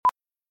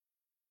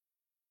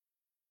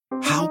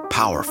How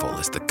powerful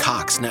is the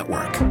Cox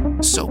network?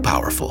 So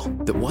powerful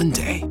that one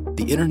day,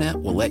 the internet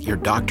will let your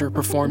doctor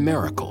perform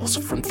miracles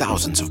from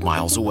thousands of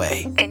miles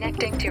away.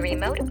 Connecting to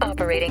remote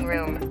operating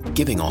room.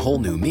 Giving a whole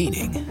new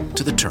meaning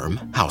to the term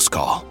house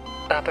call.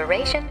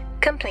 Operation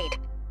complete.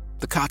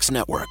 The Cox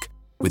network.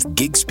 With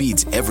gig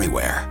speeds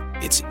everywhere.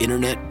 It's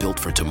internet built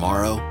for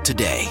tomorrow,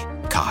 today.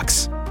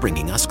 Cox,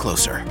 bringing us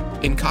closer.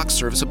 In Cox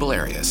serviceable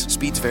areas,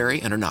 speeds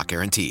vary and are not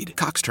guaranteed.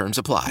 Cox terms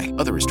apply.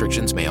 Other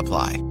restrictions may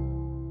apply.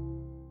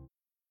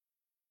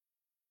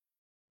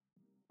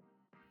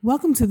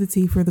 Welcome to the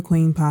Tea for the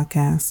Queen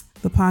podcast,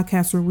 the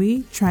podcast where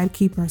we try to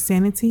keep our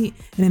sanity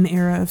in an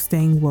era of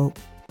staying woke.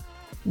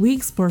 We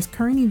explore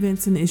current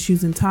events and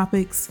issues and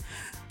topics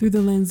through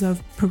the lens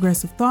of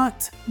progressive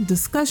thought,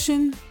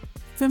 discussion,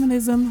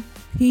 feminism,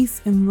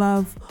 peace, and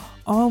love,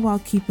 all while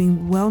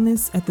keeping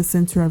wellness at the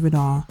center of it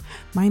all.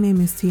 My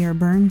name is Tiara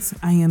Burns.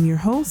 I am your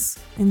host,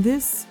 and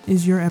this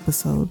is your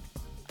episode.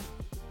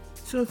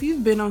 So if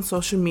you've been on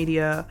social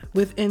media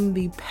within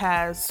the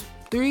past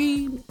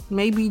 3,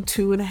 maybe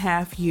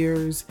 2.5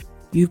 years,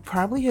 you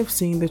probably have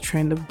seen the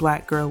trend of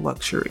Black girl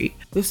luxury.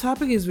 This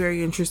topic is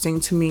very interesting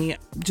to me,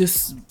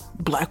 just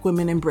Black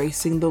women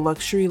embracing the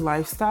luxury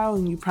lifestyle,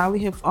 and you probably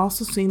have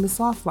also seen the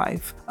soft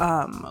life.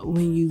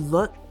 When you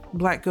look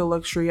Black girl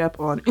luxury up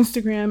on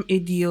Instagram,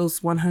 it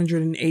yields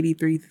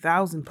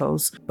 183,000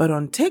 posts, but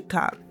on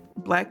TikTok,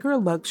 Black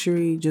girl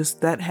luxury, just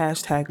that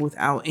hashtag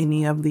without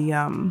any of the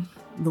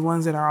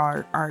ones that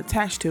are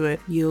attached to it,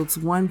 yields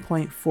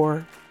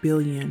 1.4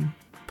 billion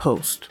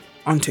posts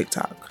on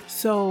TikTok.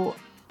 So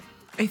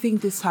I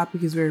think this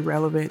topic is very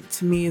relevant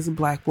to me as a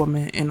Black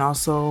woman, and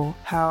also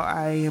how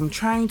I am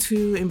trying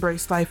to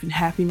embrace life and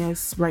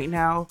happiness right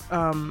now.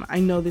 I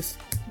know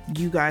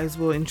you guys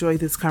will enjoy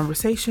this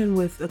conversation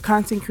with a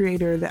content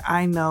creator that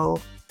I know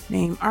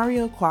named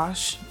Ariel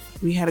Quash.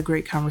 We had a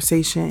great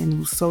conversation and it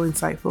was so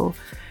insightful.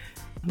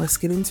 Let's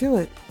get into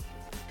it.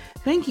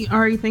 Thank you,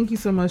 Ari. Thank you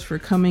so much for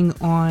coming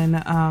on.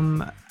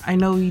 I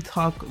know we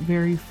talk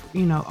very,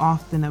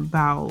 often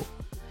about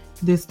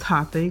this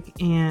topic,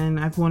 and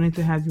I've wanted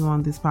to have you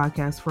on this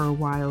podcast for a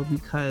while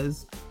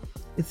because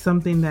it's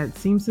something that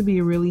seems to be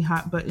a really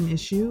hot button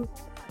issue,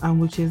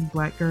 which is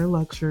Black girl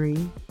luxury.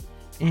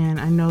 And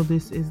I know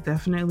this is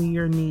definitely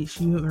your niche.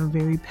 You are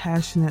very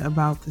passionate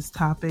about this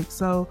topic.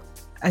 So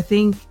I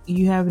think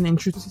you have an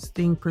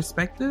interesting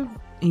perspective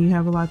and you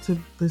have a lot to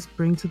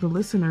bring to the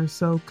listeners.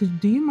 So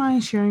do you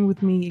mind sharing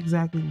with me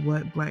exactly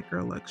what Black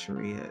girl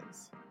luxury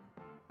is?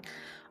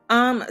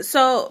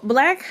 So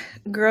Black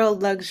girl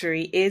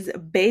luxury is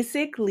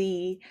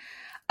basically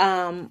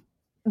the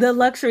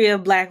luxury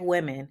of Black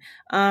women.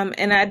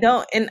 And I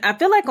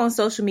feel like on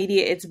social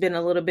media it's been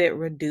a little bit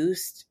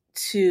reduced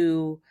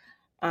to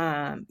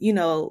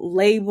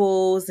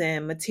labels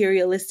and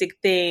materialistic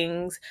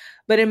things.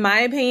 But in my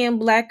opinion,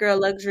 Black girl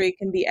luxury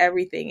can be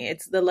everything.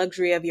 It's the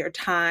luxury of your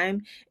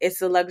time. It's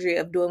the luxury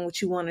of doing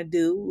what you want to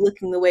do,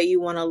 looking the way you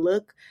want to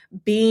look,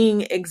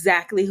 being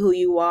exactly who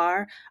you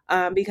are.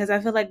 Because I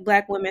feel like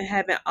Black women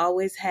haven't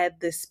always had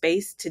the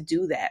space to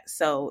do that.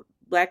 So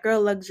Black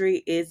girl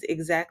luxury is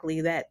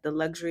exactly that, the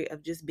luxury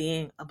of just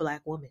being a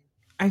Black woman.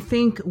 I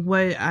think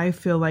what I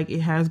feel like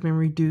it has been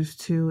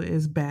reduced to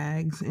is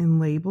bags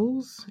and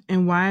labels.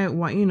 And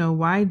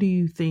why do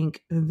you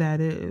think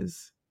that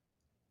is?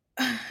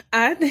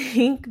 I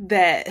think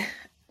that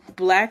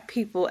Black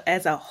people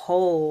as a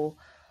whole,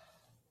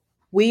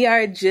 we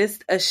are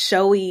just a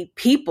showy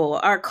people.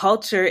 Our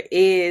culture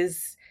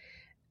is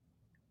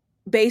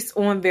based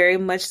on very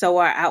much so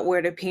our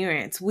outward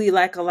appearance. We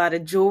like a lot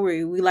of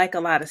jewelry. We like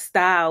a lot of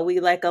style. We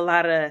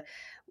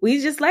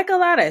just like a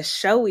lot of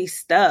showy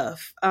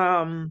stuff.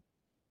 And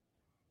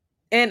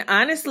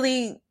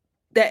honestly,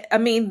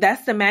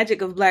 that's the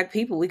magic of Black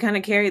people. We kind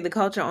of carry the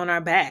culture on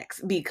our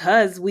backs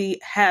because we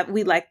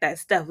like that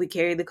stuff. We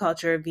carry the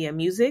culture via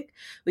music.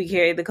 We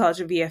carry the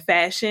culture via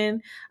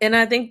fashion. And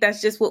I think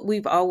that's just what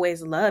we've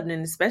always loved.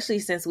 And especially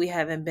since we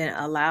haven't been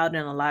allowed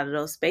in a lot of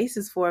those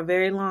spaces for a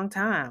very long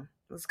time.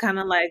 It's kind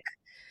of like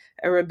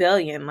a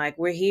rebellion. Like,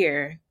 we're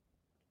here.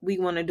 We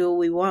want to do what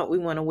we want. We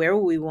want to wear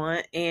what we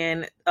want.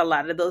 And a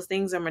lot of those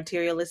things are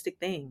materialistic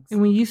things.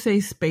 And when you say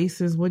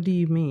spaces, what do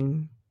you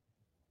mean?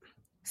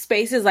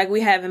 Spaces like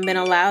we haven't been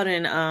allowed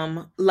in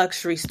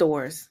luxury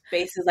stores.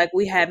 Spaces like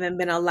we haven't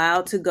been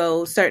allowed to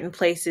go certain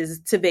places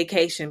to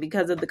vacation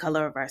because of the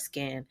color of our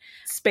skin.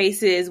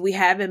 Spaces we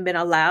haven't been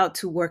allowed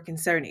to work in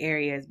certain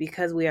areas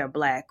because we are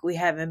Black. We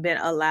haven't been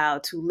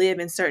allowed to live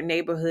in certain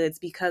neighborhoods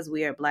because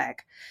we are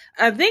Black.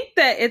 I think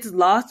that it's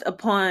lost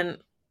upon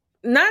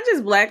not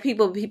just Black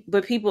people,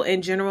 but people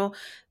in general,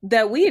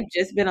 that we have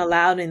just been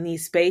allowed in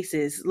these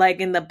spaces, like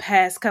in the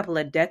past couple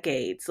of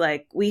decades.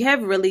 Like, we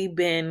have really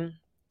been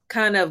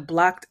kind of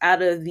blocked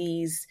out of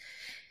these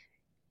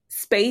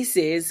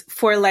spaces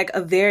for like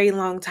a very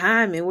long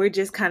time. And we're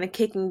just kind of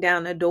kicking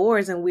down the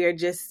doors and we're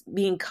just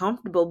being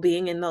comfortable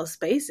being in those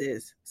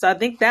spaces. So I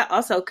think that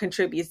also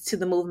contributes to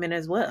the movement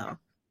as well.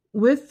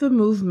 with the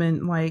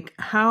movement,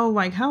 how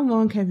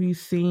long have you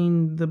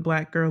seen the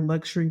Black girl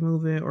luxury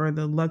movement or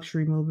the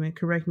luxury movement?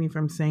 Correct me if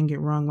I'm saying it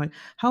wrong. Like,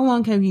 how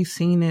long have you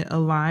seen it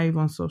alive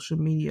on social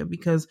media?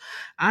 Because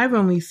I've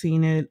only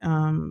seen it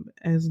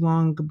as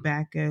long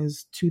back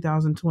as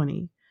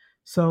 2020.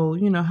 So,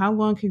 how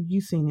long have you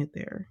seen it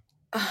there?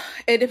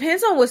 It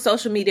depends on what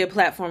social media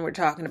platform we're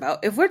talking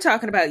about. If we're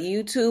talking about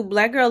YouTube,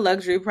 Black Girl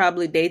Luxury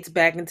probably dates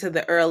back into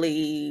the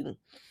early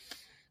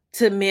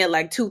to mid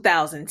like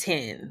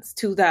 2010s,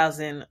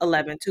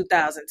 2011,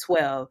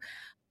 2012.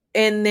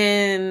 And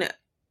then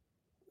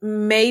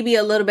maybe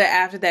a little bit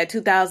after that,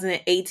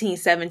 2018,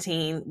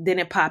 17, then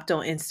it popped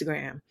on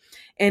Instagram.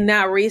 And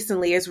now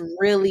recently it's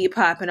really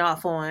popping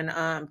off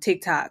on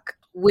TikTok,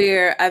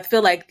 where I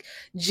feel like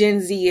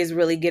Gen Z is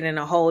really getting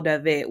a hold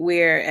of it,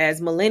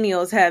 whereas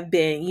millennials have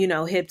been,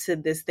 hip to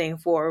this thing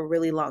for a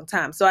really long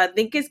time. So I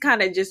think it's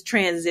kind of just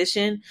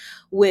transition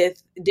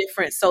with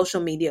different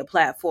social media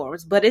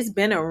platforms, but it's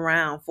been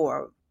around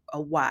for a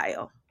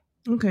while.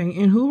 Okay.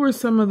 And who were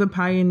some of the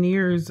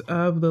pioneers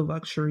of the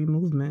luxury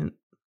movement?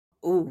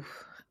 Ooh.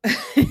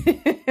 That's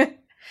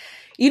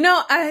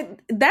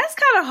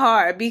kind of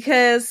hard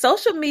because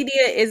social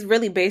media is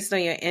really based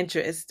on your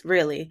interest,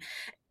 really.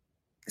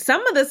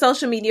 Some of the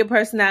social media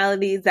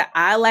personalities that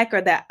I like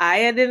or that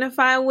I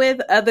identify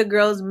with, other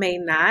girls may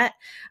not.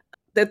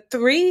 The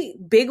three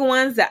big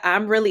ones that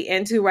I'm really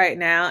into right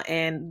now,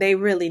 and they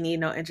really need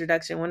no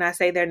introduction. When I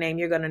say their name,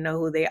 you're going to know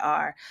who they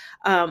are.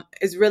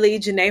 Is really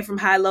Janae from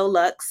High Low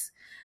Lux.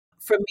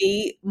 For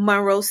me,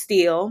 Monroe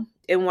Steele,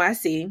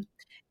 NYC,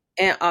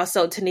 and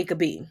also Tanika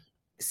B.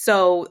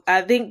 So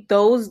I think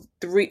those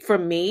three, for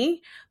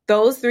me,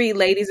 those three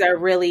ladies are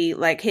really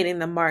like hitting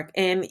the mark.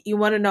 And you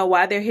want to know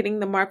why they're hitting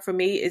the mark for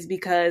me is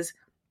because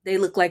they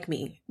look like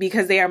me,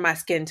 because they are my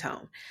skin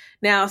tone.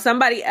 Now,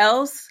 somebody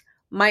else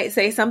might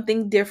say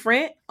something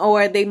different,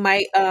 or they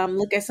might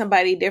look at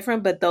somebody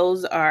different, but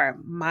those are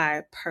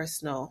my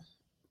personal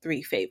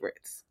three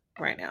favorites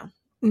right now.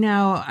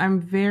 Now,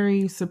 I'm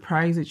very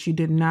surprised that you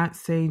did not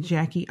say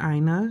Jackie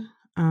Aina.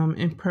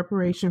 In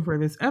preparation for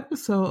this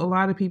episode, a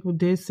lot of people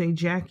did say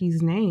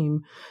Jackie's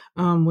name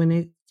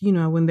when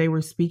they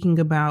were speaking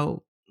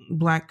about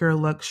Black girl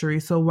luxury.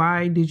 So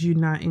why did you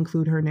not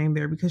include her name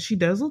there? Because she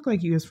does look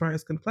like you as far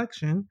as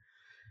complexion.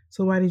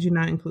 So why did you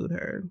not include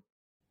her?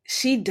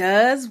 She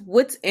does.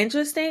 What's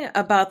interesting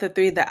about the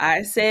three that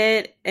I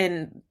said,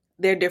 and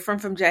they're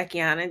different from Jackie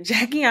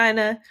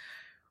Aina,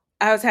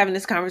 I was having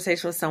this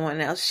conversation with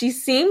someone else. She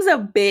seems a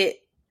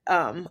bit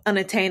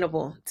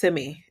unattainable to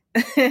me.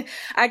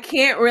 I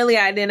can't really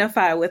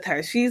identify with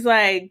her. She's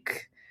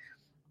like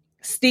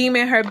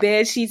steaming her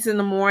bed sheets in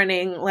the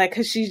morning, like,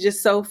 cause she's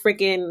just so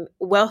freaking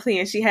wealthy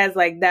and she has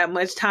like that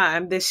much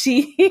time that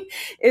she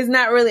is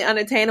not really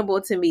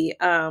unattainable to me.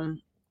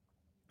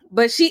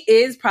 But she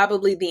is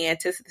probably the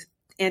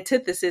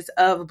antithesis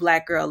of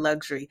Black girl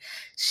luxury.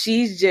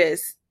 She's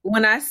just,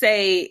 when I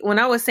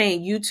was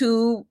saying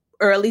YouTube,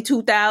 early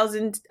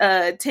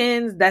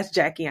 2010s, that's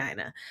Jackie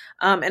Aina.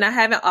 And I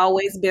haven't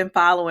always been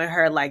following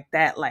her like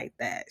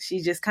that.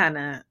 She just kind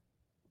of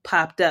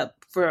popped up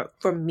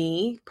for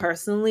me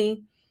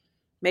personally,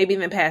 maybe in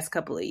the past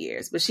couple of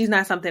years, but she's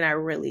not something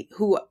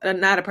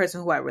not a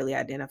person who I really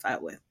identify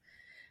with.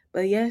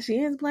 But yeah, she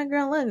is Black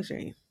girl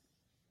luxury.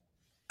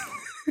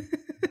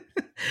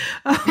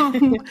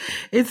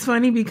 It's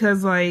funny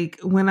because like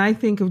when I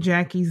think of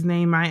Jackie's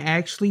name, I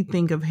actually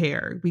think of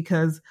hair,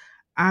 because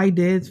I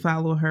did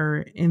follow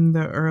her in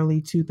the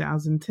early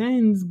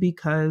 2010s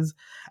because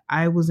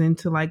I was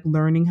into like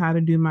learning how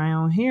to do my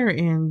own hair,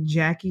 and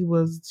she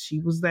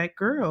was that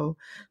girl.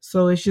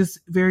 So it's just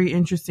very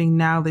interesting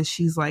now that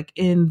she's like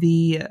in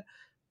the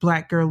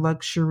Black girl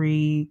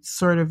luxury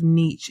sort of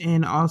niche,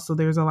 and also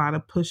there's a lot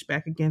of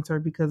pushback against her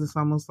because it's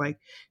almost like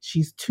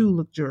she's too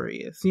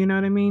luxurious. You know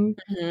what I mean?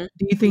 Mm-hmm.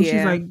 Do you think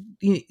she's like,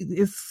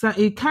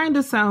 it kind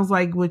of sounds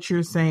like what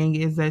you're saying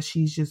is that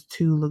she's just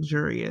too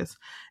luxurious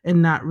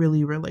and not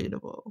really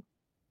relatable?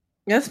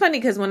 That's funny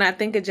because when I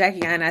think of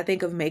Jackie Aina, I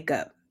think of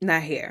makeup,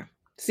 not hair.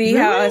 See Really?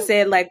 how I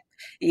said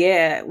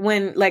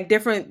when like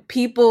different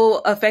people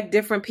affect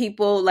different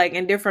people like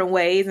in different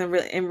ways,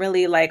 and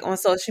really like on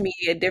social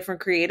media,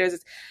 different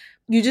creators,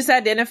 you just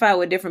identify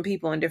with different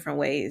people in different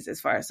ways as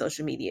far as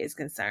social media is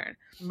concerned.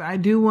 I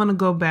do want to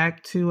go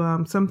back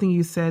to something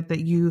you said, that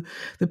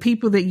the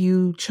people that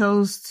you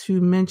chose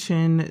to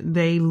mention,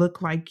 they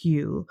look like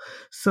you.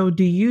 So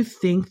do you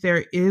think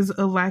there is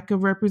a lack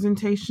of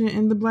representation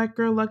in the Black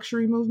girl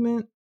luxury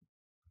movement?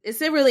 It's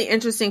a really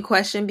interesting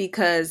question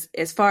because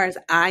as far as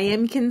I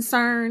am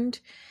concerned,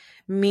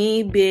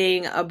 me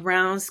being a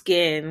brown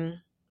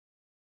skin,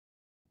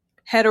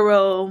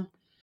 hetero,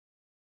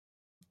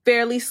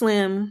 fairly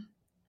slim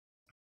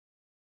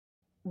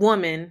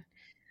woman,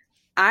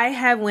 I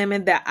have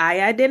women that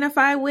I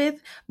identify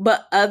with,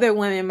 but other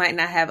women might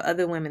not have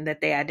other women that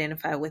they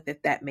identify with,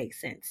 if that makes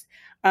sense.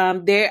 I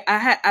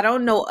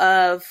don't know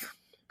of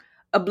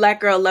a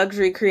Black girl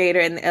luxury creator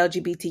in the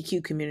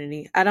LGBTQ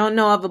community. I don't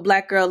know of a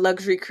Black girl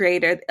luxury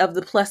creator of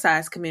the plus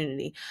size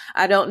community.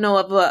 I don't know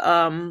of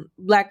a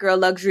Black girl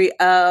luxury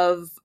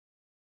of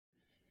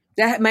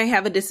that may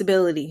have a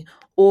disability,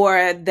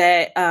 or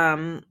that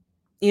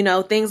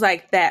things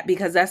like that,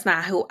 because that's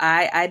not who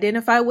I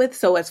identify with.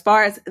 So as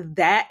far as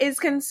that is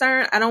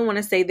concerned, I don't want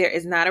to say there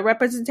is not a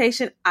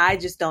representation. I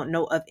just don't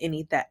know of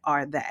any that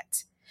are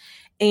that.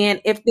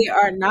 And if they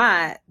are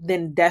not,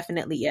 then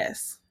definitely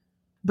yes.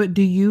 But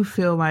do you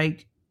feel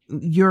like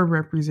you're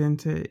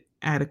represented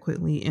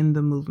adequately in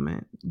the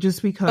movement?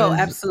 Just because Oh,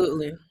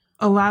 absolutely.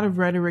 A lot of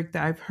rhetoric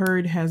that I've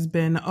heard has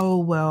been, oh,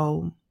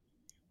 well,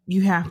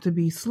 you have to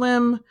be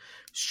slim,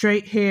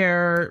 straight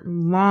hair,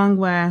 long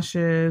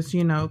lashes,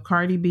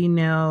 Cardi B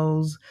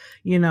nails,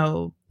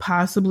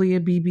 possibly a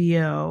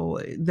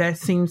BBL. That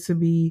seems to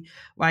be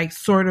like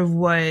sort of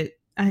what,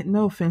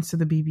 no offense to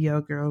the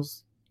BBL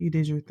girls. You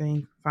did your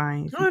thing.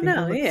 Fine. If you think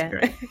it looks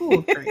great.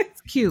 Cool, great.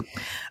 It's cute.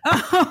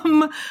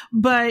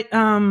 But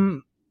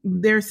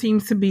there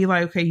seems to be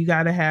like, okay, you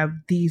got to have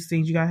these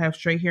things. You got to have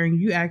straight hair. And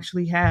you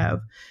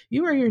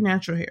are your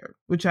natural hair,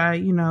 which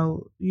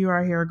you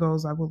are hair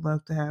goals. I would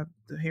love to have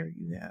the hair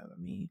you have. I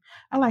mean,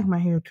 I like my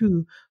hair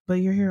too, but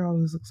your hair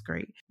always looks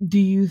great. Do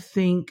you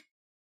think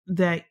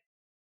that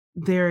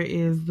there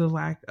is the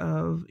lack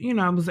of,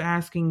 I was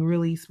asking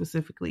really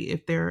specifically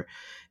if there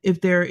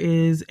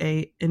is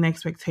an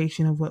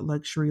expectation of what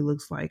luxury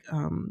looks like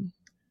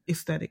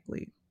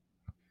aesthetically?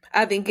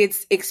 I think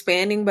it's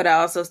expanding, but I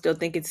also still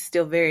think it's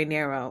still very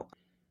narrow.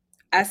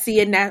 I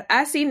see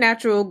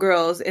natural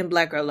girls in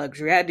Black girl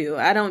luxury. I do.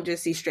 I don't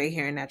just see straight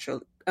hair and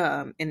natural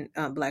in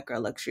Black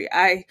girl luxury.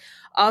 I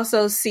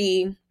also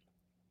see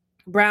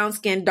brown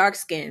skin, dark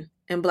skin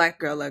in Black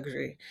girl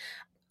luxury.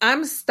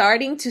 I'm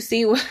starting to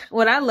see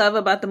what I love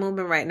about the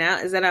movement right now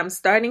is that I'm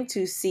starting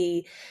to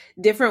see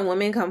different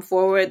women come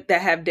forward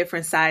that have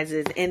different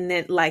sizes, and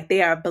then like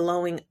they are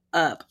blowing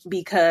up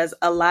because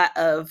a lot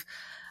of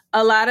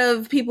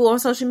people on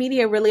social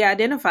media really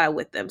identify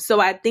with them. So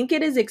I think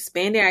it is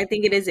expanding. I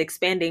think it is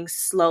expanding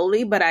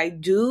slowly, but I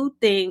do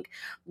think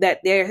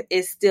that there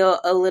is still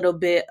a little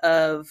bit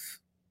of,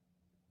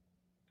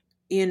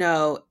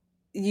 not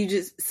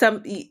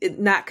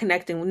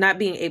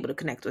being able to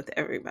connect with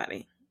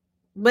everybody.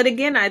 But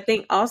again, I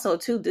think also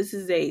too, this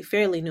is a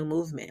fairly new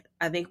movement.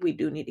 I think we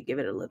do need to give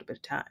it a little bit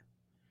of time.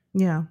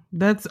 Yeah,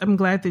 I'm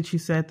glad that you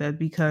said that,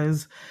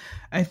 because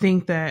I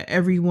think that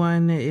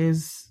everyone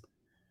is,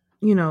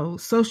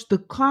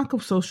 the clock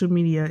of social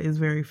media is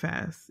very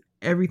fast.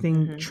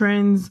 Everything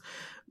trends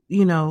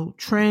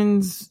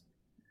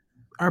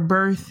are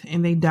birthed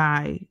and they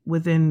die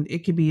within, it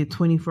could be a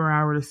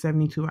 24-hour to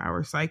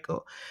 72-hour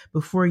cycle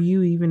before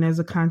you, even as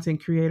a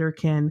content creator,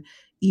 can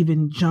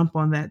even jump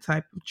on that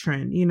type of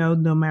trend,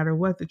 no matter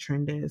what the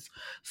trend is.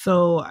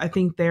 So I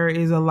think there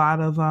is a lot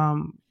of,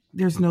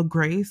 there's no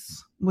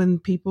grace when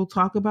people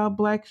talk about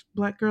black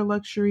girl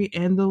luxury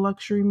and the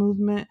luxury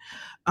movement.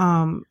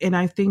 And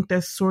I think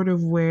that's sort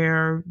of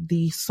where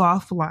the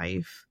soft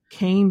life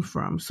came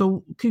from.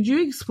 So could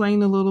you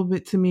explain a little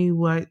bit to me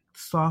what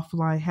soft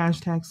life,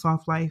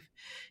 #soft life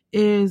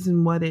is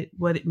and what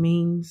it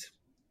means?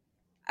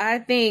 I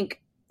think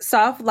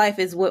soft life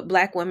is what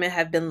Black women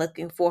have been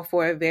looking for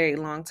a very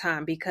long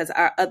time, because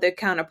our other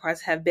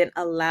counterparts have been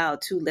allowed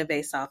to live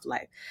a soft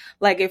life.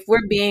 Like, if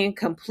we're being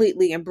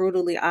completely and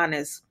brutally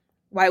honest,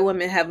 white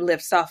women have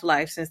lived soft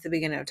life since the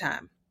beginning of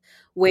time,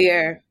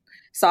 where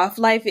soft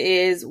life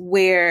is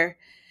where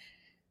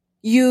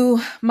you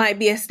might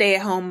be a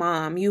stay-at-home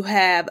mom. You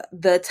have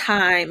the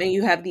time and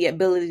you have the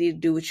ability to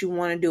do what you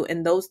want to do.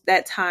 And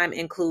that time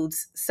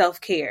includes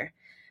self-care.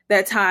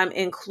 That time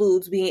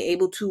includes being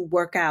able to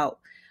work out.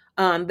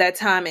 That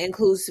time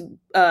includes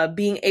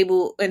being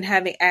able and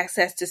having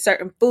access to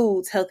certain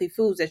foods, healthy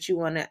foods that you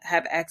want to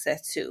have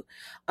access to.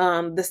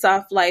 The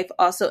soft life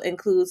also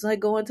includes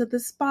like going to the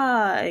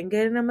spa and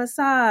getting a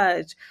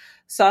massage.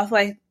 Soft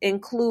life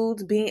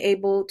includes being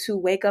able to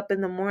wake up in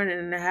the morning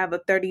and have a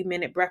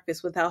 30-minute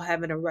breakfast without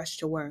having to rush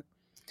to work.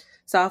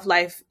 Soft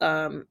life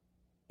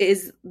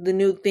is the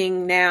new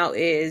thing now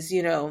is,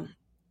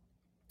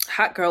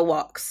 hot girl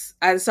walks.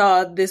 I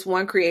saw this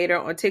one creator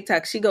on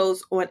TikTok. She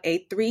goes on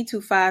a 3 to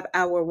 5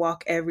 hour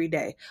walk every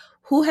day.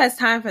 Who has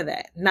time for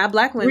that? Not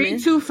Black women. 3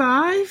 to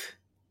 5?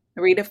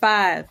 3 to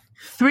 5.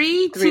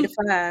 3 to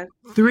 5.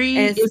 3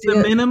 is the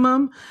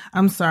minimum.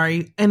 I'm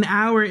sorry. An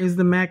hour is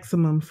the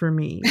maximum for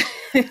me.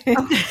 Okay.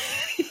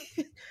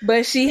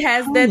 But she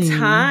has the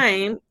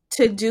time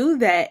to do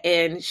that.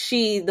 And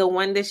the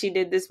one that she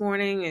did this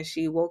morning, and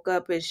she woke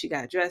up and she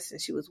got dressed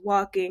and she was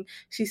walking.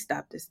 She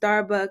stopped at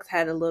Starbucks,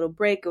 had a little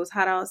break. It was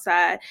hot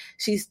outside.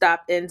 She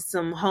stopped in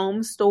some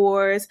home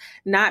stores,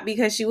 not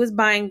because she was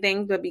buying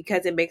things, but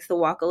because it makes the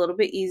walk a little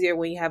bit easier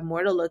when you have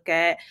more to look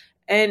at.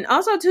 And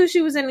also too,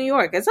 she was in New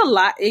York. It's a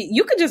lot.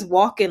 You could just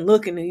walk and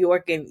look in New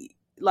York and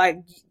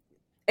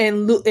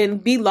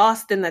and be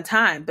lost in the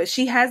time. But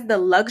she has the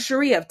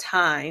luxury of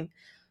time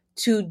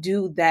to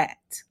do that.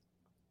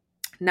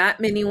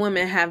 Not many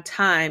women have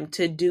time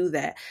to do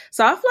that.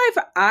 Soft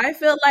life, I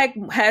feel like,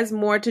 has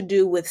more to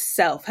do with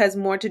self, has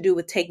more to do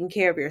with taking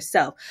care of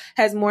yourself,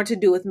 has more to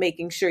do with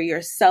making sure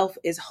yourself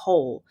is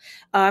whole,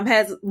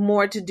 has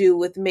more to do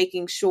with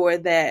making sure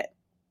that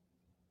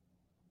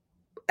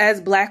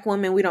as Black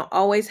women, we don't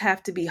always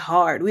have to be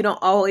hard. We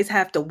don't always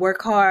have to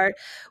work hard.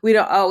 We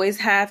don't always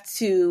have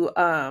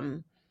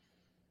to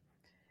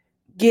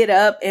get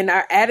up in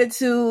our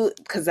attitude,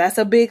 because that's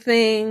a big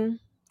thing.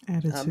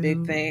 Attitude. A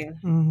big thing.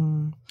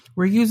 Mm-hmm.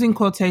 We're using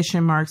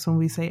quotation marks when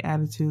we say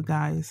attitude,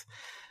 guys.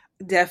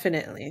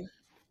 Definitely.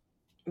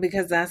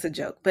 Because that's a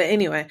joke. But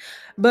anyway,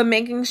 but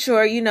making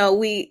sure,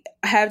 we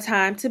have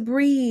time to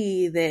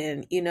breathe,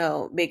 and,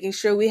 making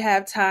sure we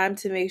have time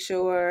to make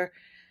sure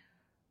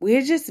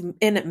we're just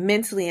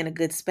mentally in a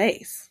good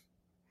space.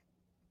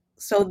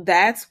 So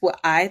that's what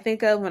I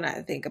think of when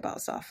I think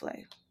about soft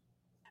life.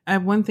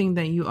 One thing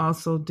that you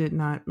also did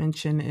not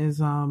mention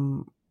is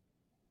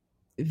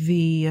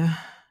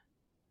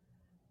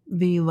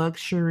the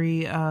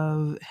luxury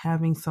of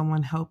having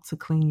someone help to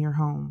clean your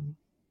home.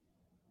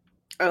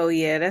 Oh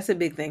yeah, that's a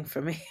big thing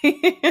for me.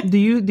 Do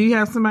you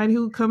have somebody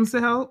who comes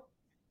to help?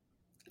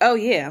 Oh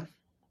yeah.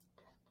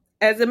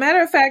 As a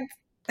matter of fact,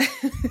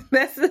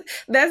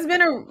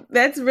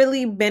 that's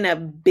really been a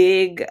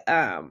big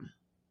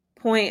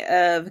point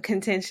of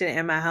contention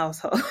in my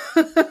household.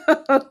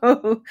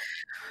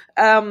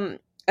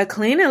 A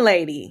cleaning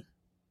lady.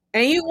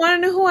 And you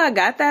want to know who I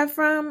got that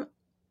from?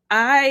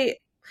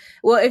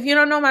 Well, if you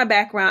don't know my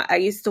background, I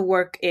used to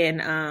work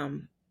in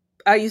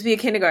I used to be a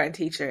kindergarten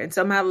teacher. And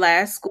so my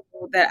last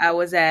school that I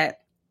was at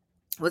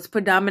was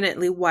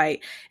predominantly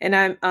white.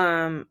 And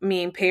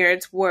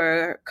parents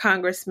were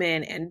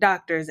congressmen and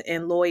doctors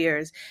and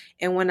lawyers.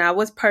 And when I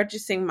was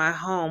purchasing my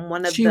home,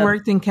 She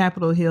worked in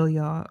Capitol Hill,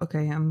 y'all.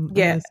 Okay, I'm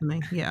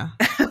listening. Yeah.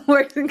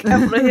 Worked in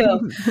Capitol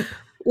Hill.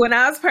 When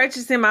I was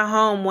purchasing my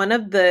home, one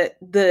of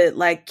the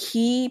like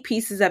key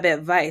pieces of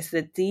advice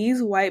that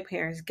these white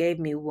parents gave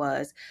me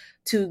was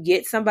to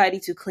get somebody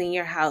to clean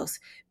your house,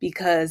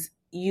 because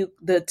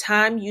the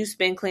time you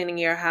spend cleaning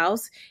your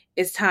house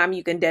is time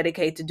you can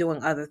dedicate to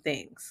doing other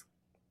things.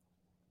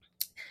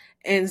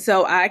 And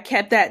so I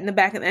kept that in the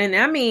back of, and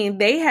I mean,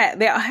 they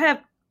had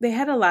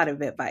a lot of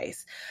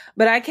advice,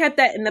 but I kept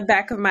that in the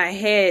back of my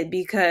head,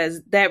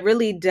 because that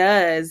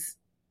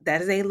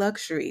is a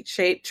luxury.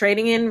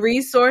 Trading in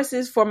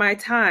resources for my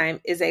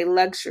time is a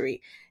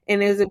luxury.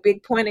 And there's a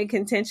big point of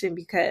contention,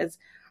 because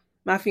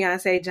my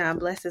fiance, John,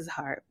 bless his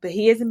heart, but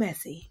he is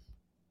messy.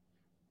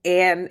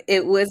 And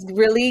it was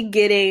really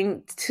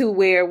getting to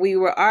where we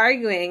were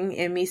arguing,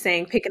 and me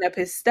saying, picking up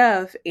his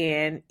stuff.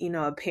 And,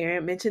 a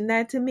parent mentioned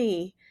that to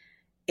me,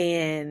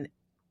 and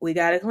we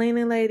got a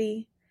cleaning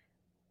lady.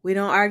 We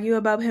don't argue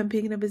about him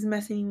picking up his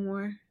mess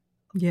anymore.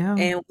 Yeah.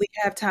 And we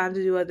have time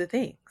to do other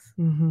things.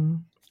 Mm-hmm.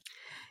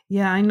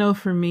 Yeah, I know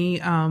for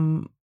me,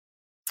 I've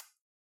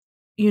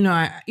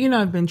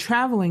been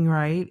traveling,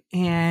 right?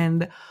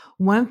 And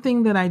one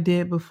thing that I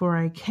did before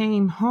I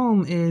came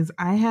home is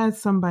I had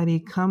somebody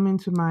come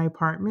into my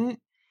apartment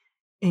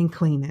and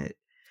clean it.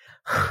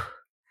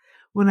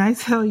 When I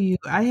tell you,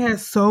 I had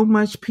so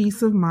much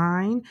peace of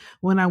mind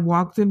when I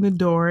walked in the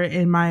door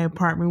in my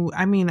apartment.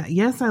 I mean,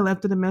 yes, I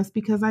left it a mess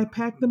because I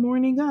packed the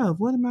morning of.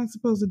 What am I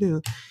supposed to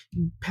do?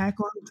 Pack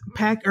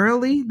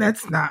early?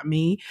 That's not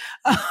me.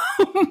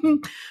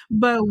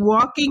 But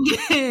walking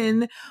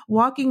in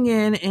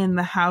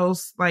the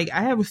house, like,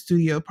 I have a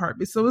studio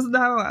apartment, so it's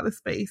not a lot of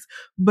space,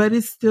 but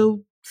it's still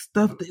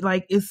stuff that,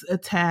 like, it's a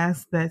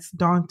task that's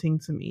daunting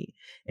to me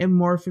and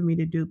more for me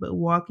to do. But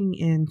walking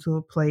into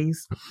a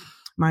place,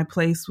 my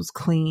place was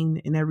clean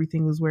and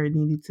everything was where it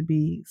needed to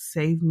be,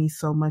 saved me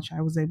so much.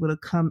 I was able to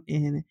come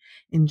in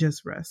and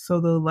just rest. So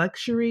the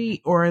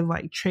luxury, or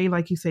like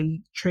like you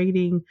say,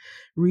 trading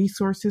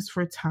resources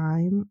for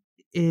time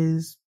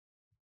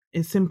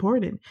it's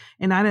important.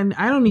 And I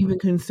don't even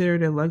consider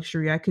it a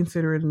luxury. I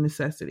consider it a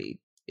necessity.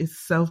 It's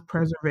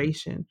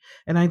self-preservation.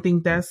 And I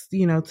think that's,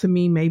 to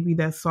me, maybe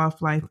that's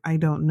soft life. I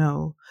don't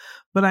know.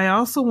 But I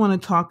also want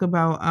to talk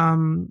about,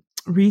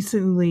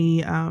 recently,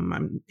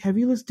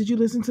 did you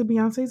listen to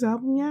Beyonce's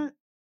album yet?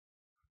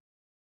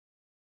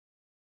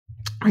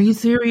 Are you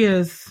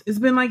serious? It's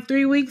been like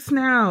 3 weeks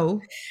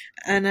now.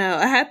 I know.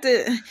 I have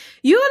to.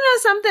 You know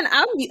something?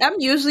 I'm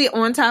usually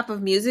on top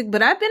of music,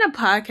 but I've been a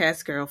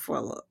podcast girl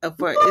for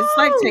it's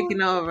like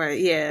taking over.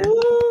 Yeah.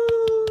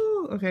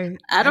 Ooh. Okay.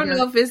 I don't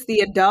know if it's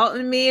the adult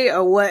in me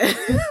or what,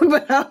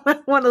 but I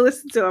want to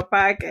listen to a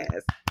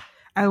podcast.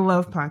 I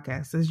love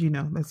podcasts, as you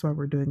know. That's why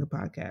we're doing a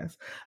podcast.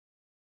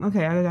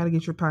 Okay, I got to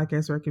get your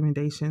podcast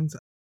recommendations.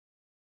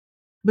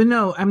 But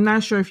no, I'm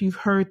not sure if you've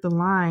heard the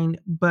line,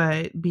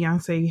 but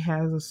Beyonce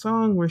has a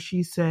song where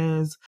she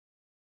says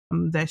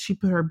that she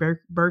put her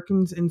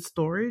Birkins in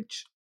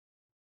storage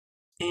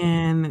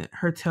and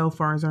her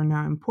Telfars are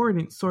not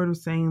important, sort of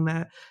saying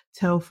that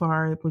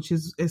Telfar, which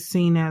is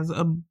seen as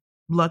a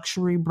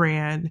luxury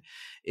brand,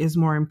 is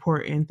more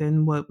important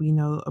than what we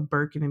know a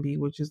Birkin to be,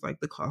 which is like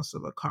the cost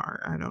of a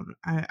car. I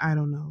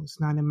don't know. It's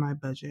not in my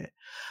budget.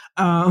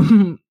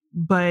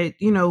 But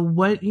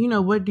what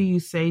do you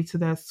say to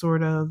that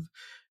sort of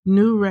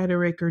new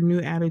rhetoric or new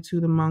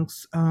attitude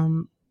amongst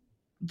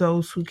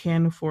those who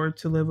can't afford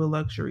to live a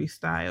luxury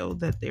style,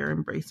 that they're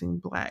embracing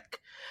black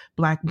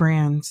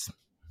brands?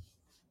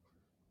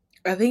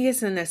 I think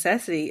it's a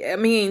necessity. I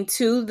mean,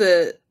 to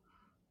the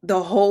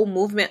whole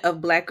movement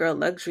of Black girl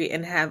luxury,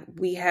 and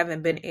we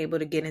haven't been able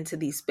to get into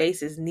these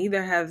spaces.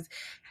 Neither have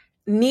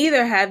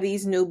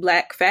these new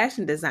Black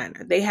fashion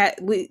designer.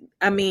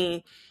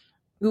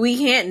 We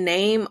can't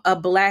name a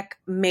Black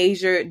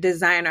major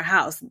designer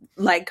house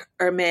like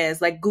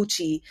Hermes, like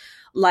Gucci,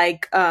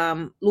 like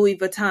Louis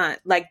Vuitton.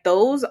 Like,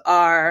 those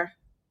are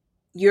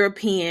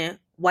European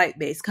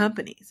white-based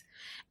companies.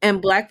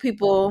 And Black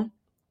people.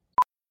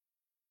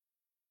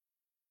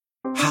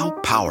 How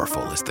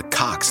powerful is the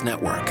Cox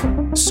network?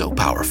 So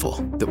powerful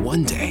that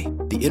one day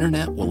the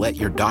internet will let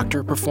your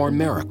doctor perform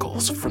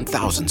miracles from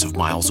thousands of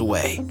miles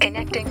away.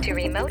 Connecting to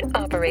remote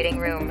operating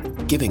room.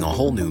 Giving a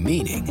whole new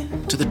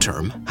meaning to the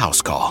term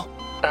house call.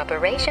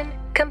 Operation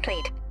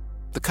complete.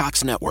 The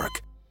Cox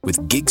network.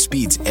 With gig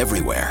speeds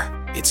everywhere,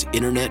 it's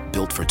internet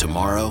built for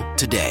tomorrow,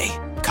 today.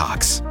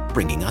 Cox,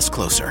 bringing us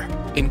closer.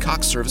 In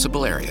Cox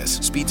serviceable areas,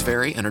 speeds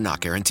vary and are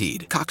not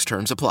guaranteed. Cox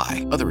terms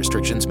apply. Other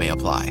restrictions may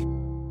apply.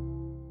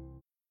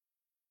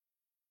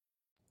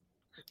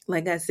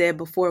 Like I said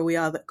before, we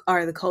all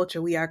are the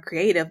culture. We are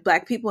creative.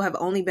 Black people have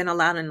only been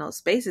allowed in those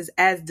spaces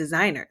as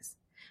designers,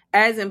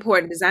 as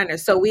important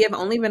designers. So we have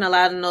only been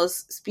allowed in those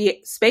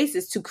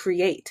spaces to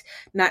create,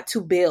 not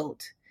to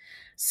build.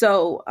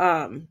 So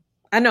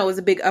I know it was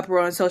a big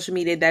uproar on social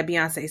media that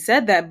Beyonce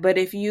said that, but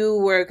if you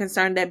were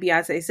concerned that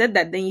Beyonce said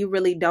that, then you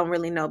really don't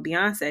really know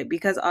Beyonce,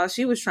 because all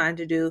she was trying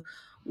to do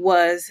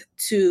was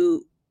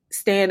to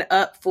stand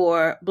up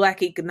for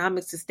Black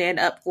economics, to stand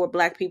up for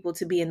Black people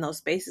to be in those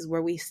spaces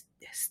where we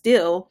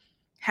still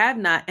have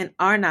not and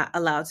are not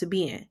allowed to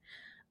be in.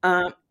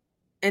 And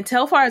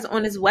Telfar is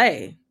on his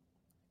way.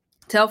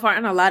 Telfar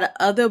and a lot of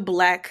other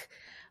Black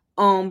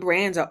owned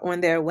brands are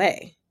on their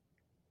way.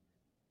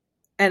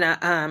 And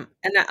I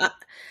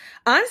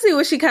honestly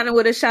wish she kind of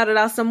would have shouted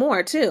out some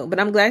more too, but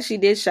I'm glad she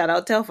did shout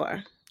out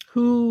Telfar.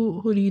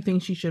 Who do you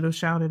think she should have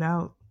shouted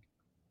out?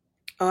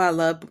 Oh, I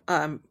love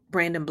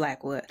Brandon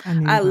Blackwood.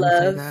 I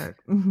love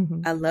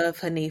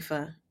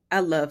Hanifa. I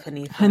love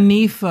Hanifa.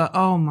 Hanifa,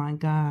 oh my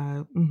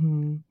God.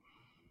 Mm-hmm.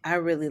 I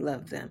really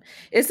love them.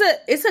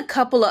 It's a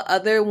couple of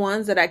other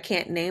ones that I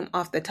can't name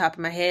off the top of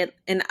my head,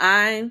 and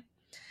I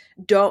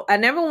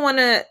never want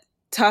to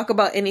talk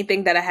about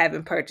anything that I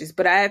haven't purchased,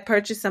 but I have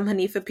purchased some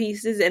Hanifa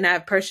pieces, and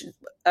I've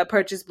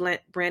purchased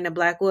Brandon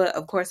Blackwood.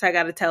 Of course, I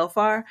got a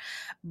Telfar,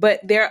 but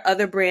there are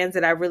other brands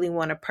that I really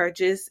want to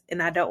purchase,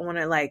 and I don't want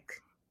to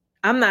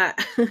I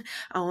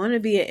want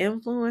to be an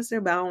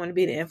influencer, but I don't want to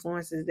be the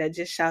influencer that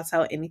just shouts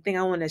out anything.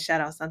 I want to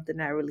shout out something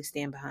that I really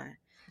stand behind.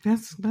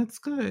 That's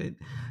good.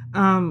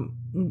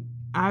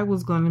 I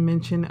was going to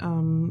mention,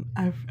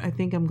 I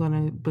think I'm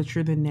going to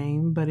butcher the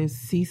name, but it's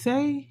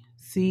Cise,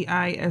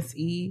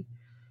 Cise,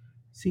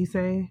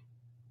 Cise.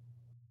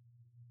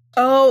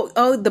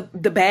 Oh,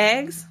 the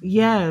bags?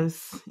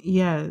 Yes.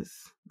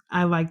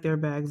 I like their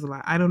bags a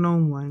lot. I don't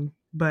own one,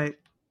 but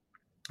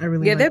I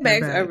really like their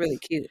bags are really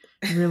cute.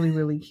 Really,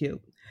 really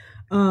cute.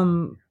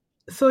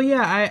 So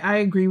yeah, I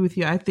agree with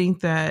you. I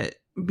think that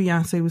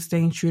Beyonce was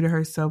staying true to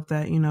herself,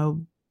 that,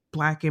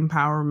 Black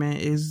empowerment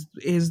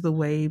is the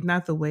way,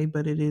 not the way,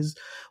 but it is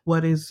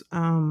what is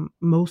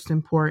most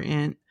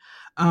important.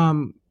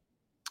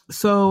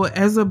 So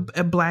as a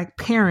Black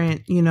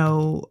parent,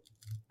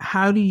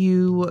 how do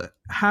you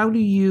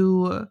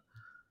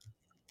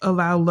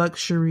allow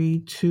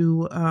luxury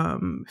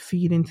to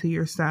feed into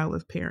your style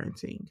of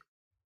parenting?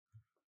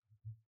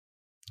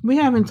 We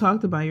haven't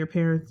talked about your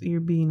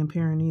being a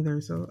parent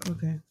either, so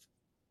okay.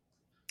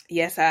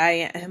 Yes,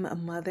 I am a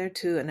mother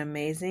to an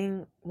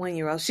amazing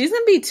 1-year-old. She's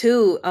gonna be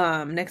 2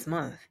 next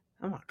month.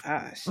 Oh my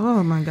gosh.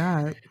 Oh my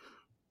God.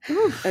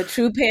 A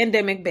true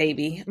pandemic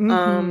baby.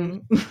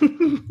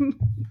 Mm-hmm.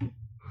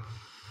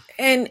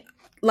 And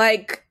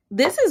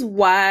this is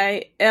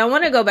why, and I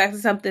want to go back to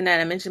something that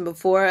I mentioned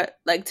before.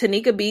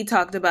 Tanika B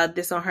talked about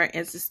this on her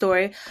Insta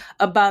story,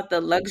 about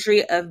the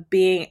luxury of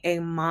being a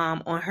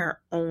mom on her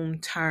own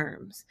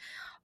terms.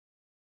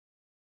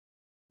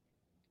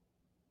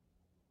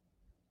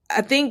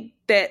 I think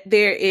that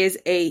there is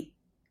a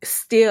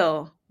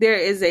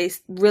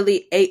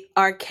really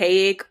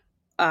archaic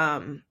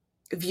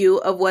view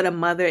of what a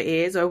mother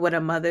is, or what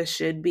a mother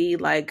should be.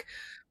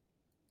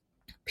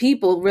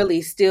 People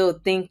really still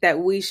think that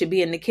we should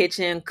be in the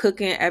kitchen,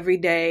 cooking every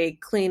day,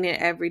 cleaning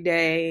every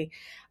day,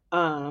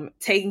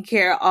 taking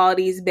care of all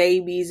these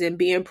babies and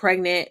being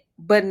pregnant.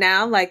 But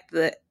now,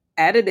 the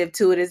additive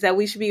to it is that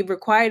we should be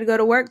required to go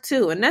to work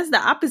too. And that's the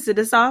opposite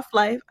of soft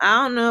life.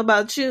 I don't know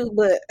about you,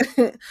 but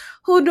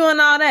who doing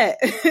all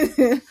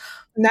that?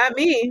 Not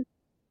me.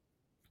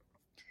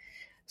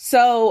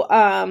 So,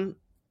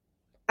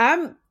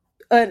 I'm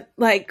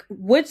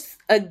what's,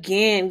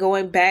 again,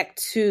 going back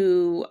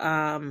to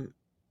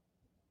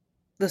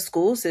the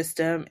school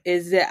system,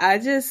 is that I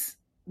just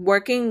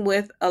working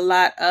with a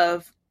lot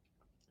of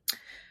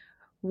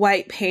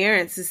white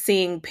parents is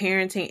seeing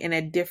parenting in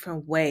a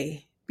different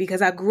way,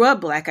 because I grew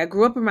up Black. I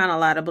grew up around a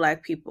lot of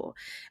Black people,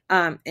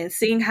 and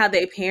seeing how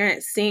they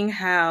parent, seeing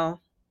how,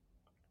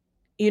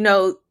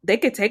 they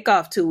could take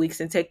off 2 weeks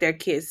and take their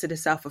kids to the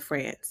south of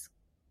France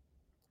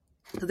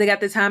because they got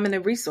the time and the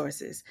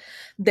resources.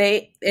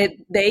 They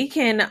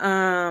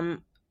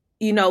can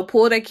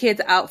pull their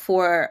kids out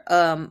for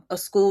a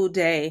school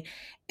day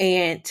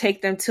and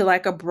take them to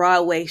like a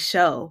Broadway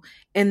show,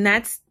 and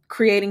that's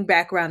creating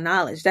background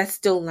knowledge. That's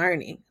still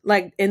learning,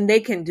 and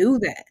they can do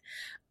that.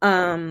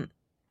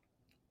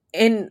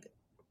 And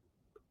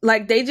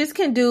like they just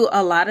can do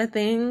a lot of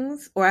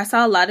things, or I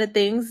saw a lot of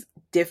things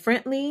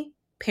differently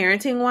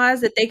parenting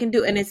wise that they can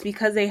do, and it's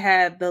because they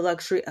have the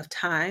luxury of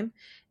time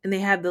and they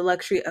have the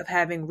luxury of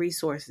having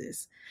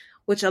resources,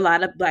 which a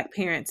lot of Black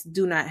parents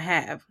do not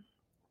have.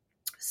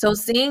 So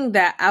seeing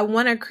that, I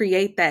want to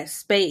create that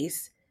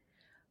space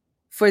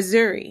for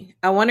Zuri.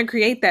 I want to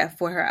create that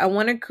for her. I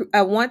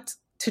want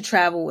to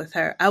travel with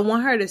her. I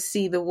want her to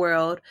see the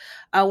world.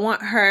 I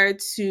want her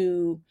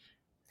to,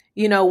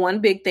 one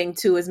big thing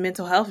too is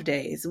mental health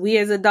days. We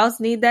as adults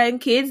need that,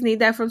 and kids need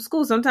that from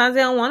school. Sometimes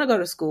they don't want to go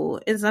to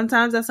school, and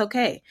sometimes that's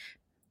okay.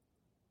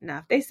 Now,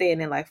 if they say it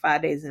in like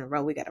 5 days in a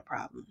row, we got a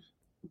problem.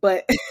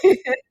 But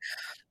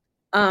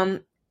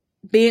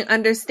being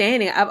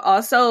understanding. I've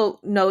also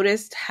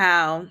noticed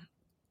how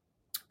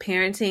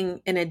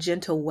parenting in a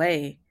gentle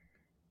way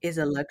is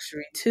a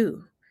luxury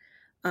too.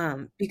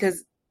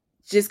 Because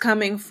just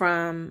coming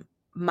from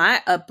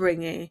my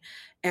upbringing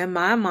and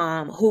my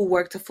mom who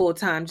worked a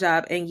full-time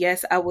job, and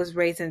yes, I was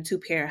raised in a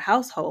 2-parent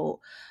household,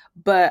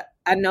 but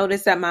I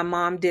noticed that my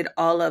mom did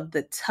all of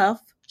the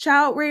tough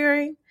child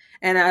rearing.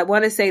 And I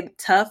want to say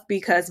tough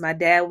because my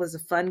dad was a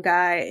fun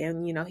guy,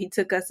 and, he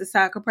took us to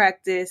soccer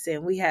practice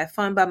and we had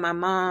fun, but my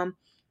mom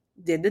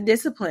did the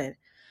discipline.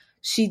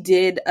 She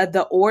did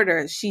the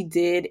order. She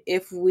did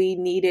if we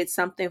needed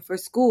something for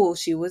school,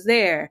 she was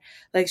there.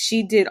 Like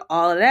she did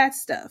all of that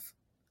stuff.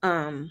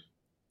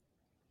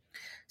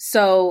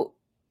 So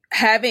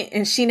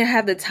she didn't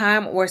have the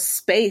time or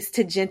space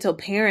to gentle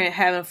parent,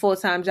 having a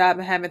full-time job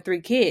and having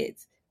 3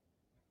 kids.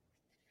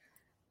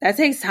 That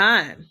takes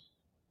time.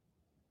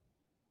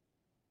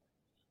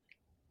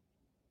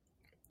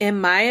 In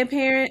my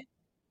opinion,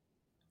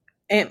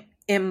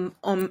 in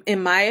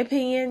my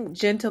opinion,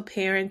 gentle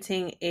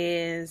parenting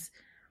is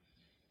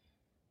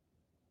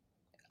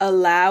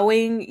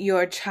allowing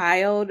your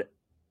child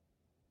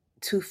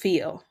to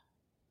feel.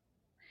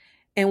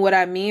 And what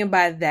I mean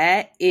by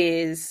that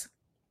is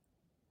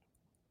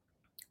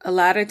a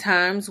lot of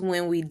times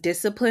when we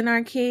discipline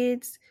our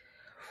kids,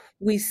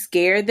 we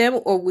scare them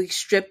or we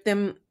strip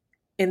them,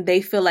 and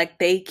they feel like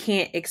they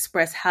can't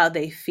express how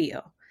they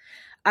feel.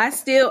 I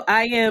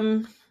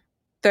am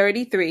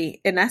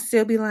 33 and I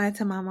still be lying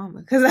to my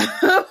mama because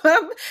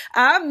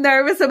I'm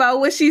nervous about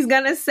what she's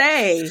gonna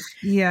say.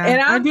 Yeah,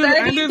 and I'm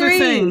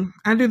 33.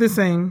 I do the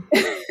same.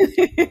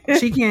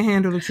 She can't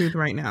handle the truth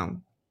right now,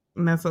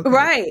 and that's okay.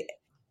 Right.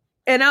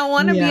 And I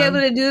want to be able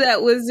to do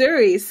that with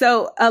Zuri.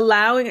 So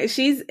allowing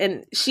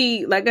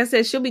she, like I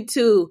said, she'll be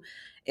 2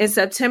 in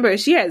September.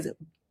 She has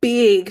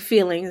big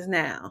feelings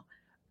now,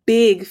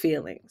 big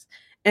feelings.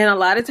 And a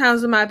lot of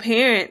times with my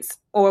parents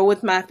or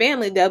with my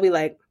family, they'll be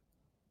like,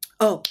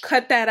 oh,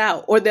 cut that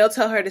out. Or they'll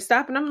tell her to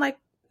stop. And I'm like,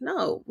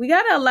 no, we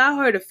got to allow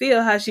her to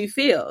feel how she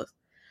feels.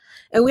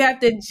 And we have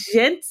to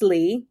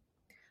gently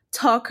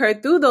talk her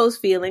through those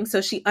feelings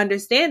so she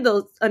understands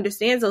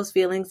those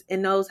feelings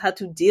and knows how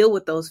to deal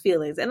with those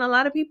feelings. And a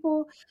lot of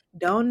people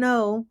don't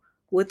know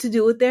what to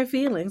do with their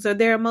feelings or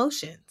their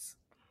emotions.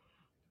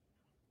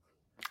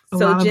 A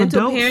lot of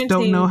adults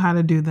don't know how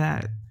to do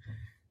that.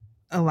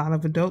 A lot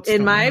of adults,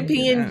 in my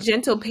opinion,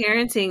 gentle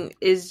parenting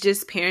is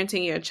just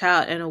parenting your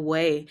child in a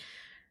way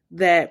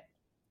that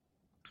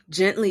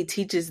gently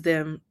teaches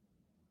them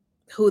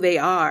who they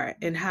are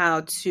and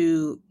how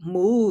to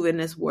move in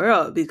this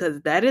world,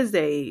 because that is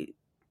a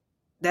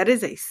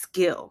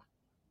skill.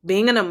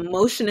 Being an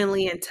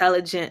emotionally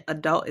intelligent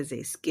adult is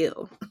a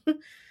skill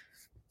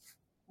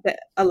that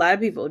a lot of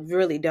people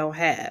really don't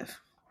have.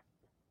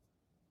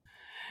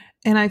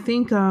 And I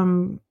think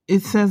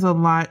it says a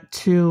lot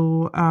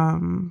to,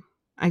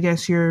 I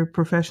guess, your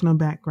professional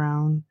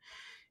background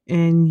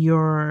and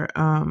your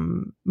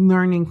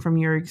learning from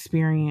your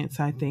experience,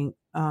 I think,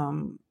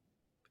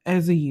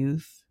 as a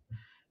youth,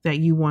 that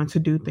you want to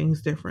do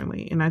things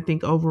differently. And I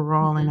think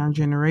overall in our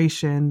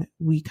generation,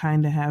 we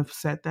kind of have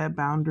set that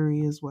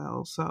boundary as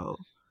well. So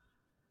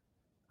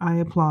I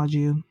applaud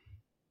you.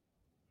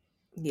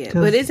 Yeah,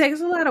 but it takes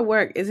a lot of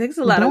work. It takes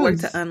a lot of work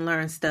to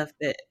unlearn stuff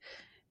that,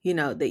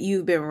 that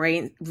you've been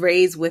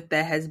raised with,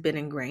 that has been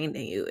ingrained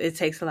in you. It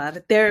takes a lot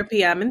of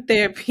therapy. I'm in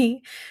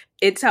therapy.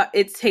 It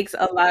takes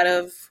a lot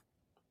of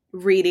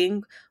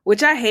reading,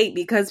 which I hate,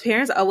 because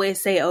parents always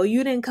say, oh,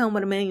 you didn't come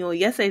with a manual.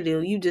 Yes, I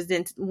do. You just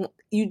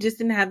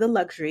didn't have the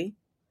luxury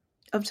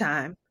of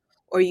time,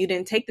 or you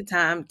didn't take the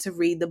time to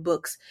read the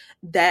books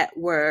that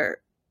were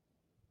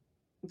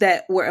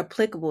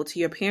applicable to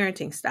your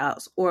parenting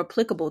styles or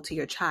applicable to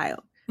your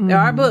child. There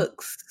are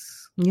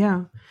books.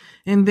 Yeah.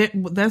 And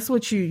that's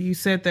what you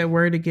said, that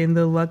word again,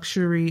 the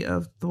luxury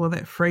of, well,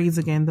 that phrase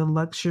again, the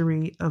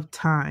luxury of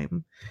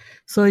time.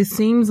 So it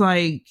seems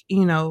like,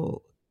 the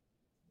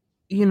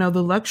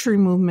luxury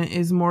movement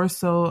is more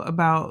so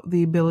about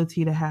the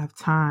ability to have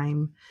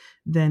time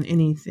than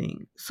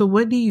anything. So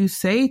what do you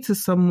say to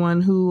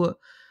someone who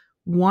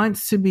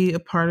wants to be a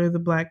part of the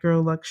Black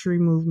girl luxury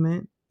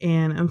movement,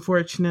 and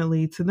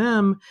unfortunately to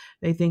them,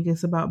 they think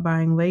it's about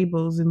buying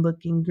labels and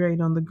looking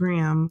great on the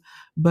gram,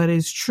 but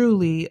it's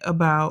truly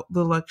about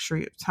the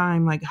luxury of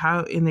time? Like,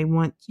 how, and they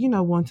want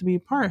to be a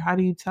part. How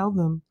do you tell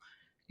them,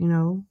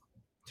 to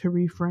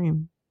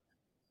reframe?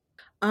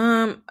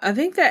 I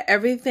think that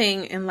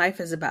everything in life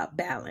is about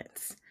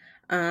balance.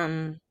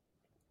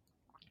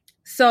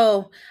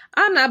 So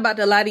I'm not about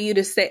to lie to you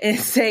to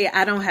say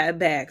I don't have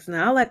bags.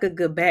 Now, I like a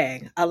good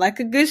bag. I like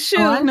a good shoe.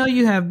 Oh, I know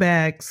you have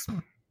bags.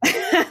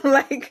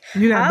 Like,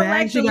 you got I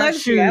bags, like the you got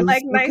luxury. shoes. I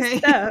like nice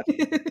stuff.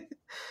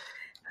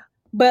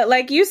 But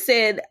like you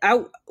said,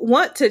 I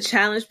want to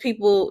challenge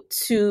people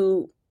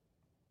to,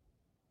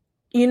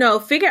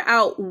 figure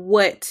out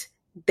what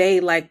they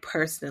like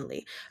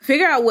personally.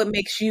 Figure out what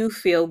makes you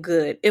feel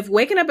good. If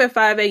waking up at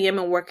 5 a.m.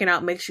 and working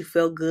out makes you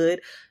feel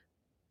good,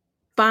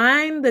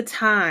 find the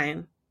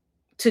time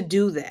to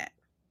do that.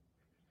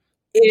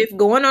 If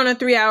going on a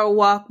 3-hour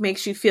walk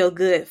makes you feel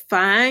good,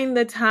 find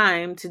the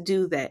time to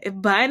do that. If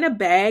buying a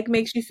bag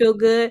makes you feel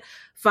good,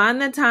 find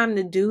the time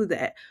to do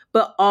that.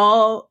 But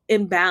all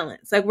in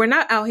balance. Like, we're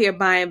not out here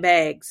buying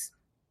bags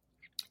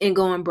and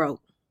going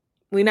broke.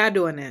 We're not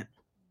doing that.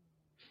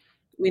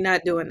 We're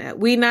not doing that.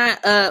 We're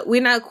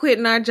not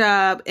quitting our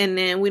job and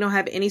then we don't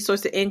have any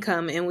source of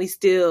income and we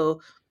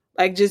still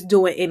like just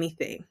doing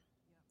anything.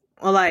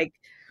 Or like,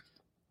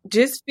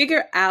 just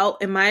figure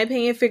out, in my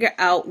opinion, figure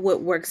out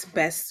what works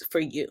best for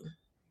you.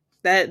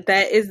 That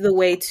is the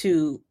way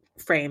to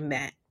frame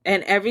that.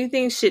 And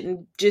everything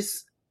shouldn't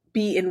just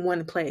be in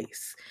one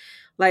place.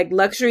 Like,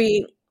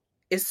 luxury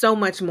is so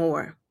much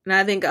more. And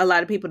I think a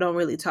lot of people don't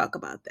really talk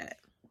about that.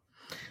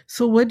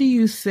 So what do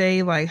you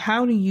say, like,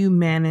 how do you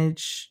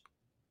manage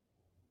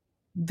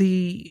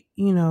the,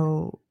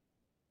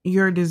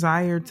 your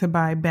desire to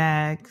buy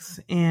bags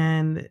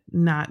and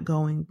not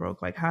going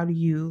broke? Like, how do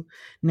you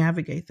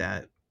navigate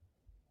that?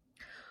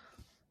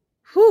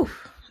 Whew,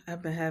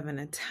 I've been having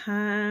a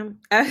time.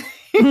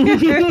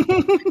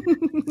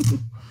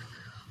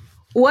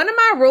 One of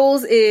my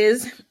rules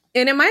is,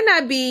 and it might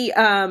not be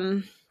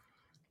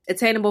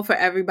attainable for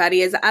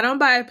everybody, is I don't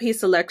buy a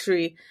piece of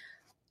luxury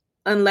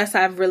unless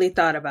I've really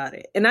thought about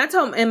it. And I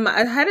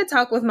had a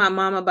talk with my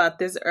mom about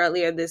this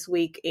earlier this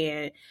week,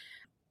 and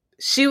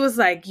she was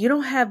like, "You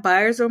don't have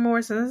buyer's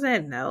remorse?" And I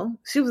said, "No."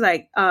 She was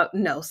like,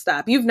 "No,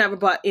 stop. You've never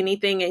bought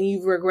anything and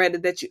you've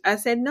regretted that you..." I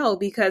said, "No,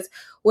 because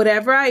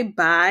whatever I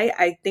buy,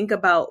 I think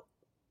about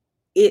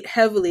it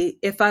heavily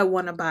if I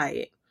want to buy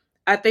it.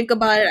 I think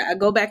about it. I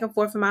go back and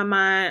forth in my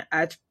mind.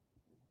 I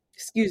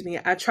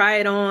try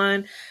it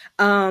on.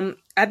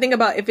 I think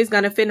about if it's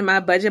going to fit in my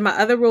budget. My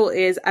other rule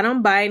is I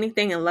don't buy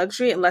anything in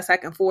luxury unless I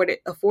can afford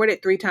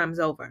it 3 times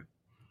over.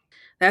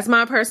 That's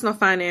my personal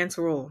finance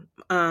rule.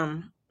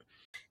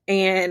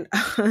 And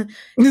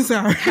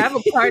sorry, have a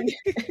partner.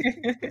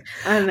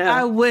 I know.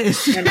 I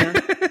wish. I know.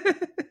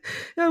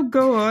 Oh,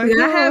 go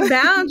on. I have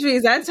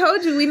boundaries. I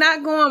told you, we're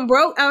not going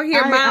broke out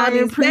here buying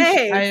these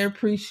bags.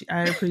 I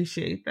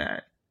appreciate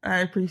that. I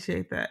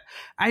appreciate that.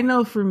 I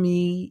know for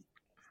me,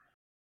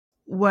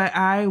 what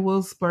I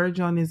will splurge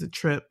on is a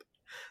trip.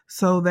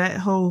 So that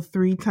whole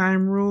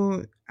 3-time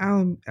rule, I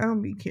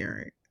don't be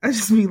caring. I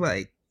just be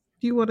like,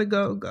 if you want to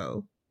go,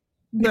 go.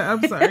 But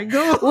I'm sorry,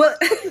 go. Well,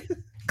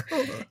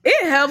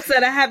 it helps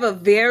that I have a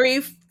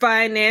very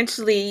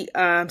financially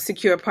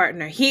secure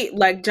partner.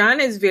 John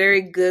is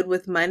very good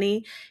with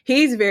money.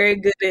 He's very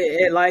good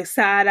at like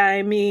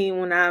side-eyeing me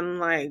when I'm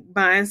like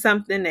buying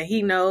something that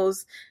he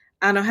knows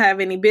I don't have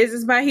any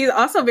business buying. He's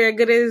also very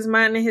good at his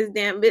minding his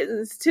damn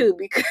business too,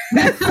 because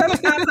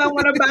sometimes I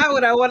want to buy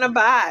what I want to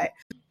buy.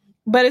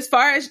 But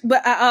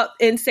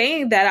in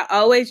saying that, I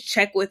always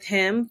check with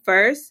him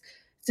first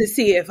to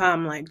see if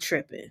I'm like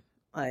tripping.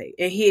 Like,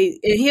 and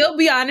he'll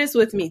be honest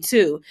with me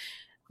too.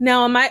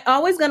 Now, am I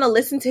always going to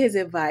listen to his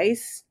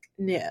advice?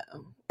 No.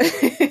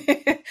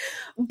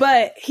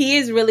 But he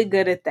is really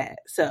good at that.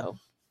 So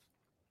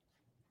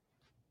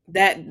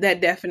that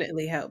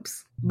definitely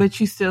helps. But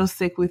you still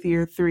stick with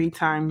your 3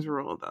 times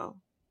rule though.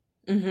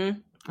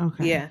 Mm-hmm.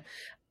 Okay.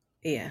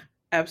 Yeah,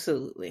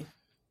 absolutely.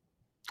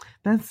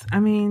 That's,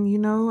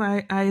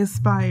 I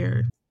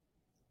aspire.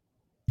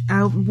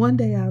 One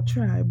day I'll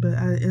try, but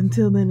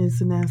until then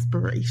it's an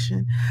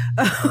aspiration.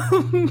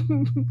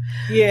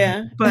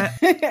 Yeah, but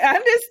I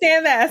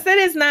understand that. I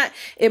said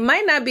it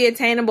might not be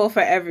attainable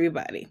for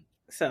everybody.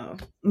 So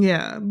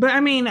yeah, but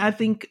I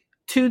think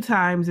 2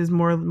 times is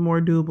more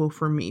doable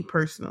for me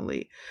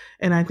personally,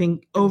 and I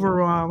think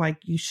overall, like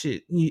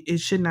it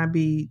should not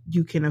be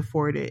you can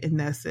afford it and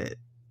that's it.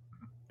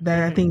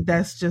 I think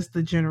that's just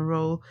the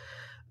general.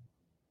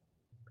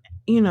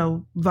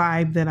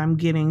 vibe that I'm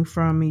getting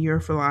from your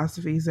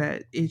philosophy is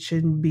that it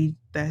shouldn't be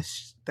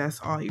that's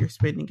all you're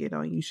spending it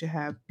on. You should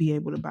be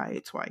able to buy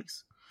it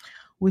twice,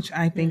 which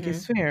I think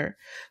is fair.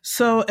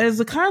 So as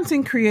a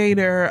content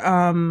creator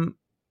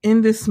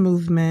in this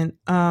movement,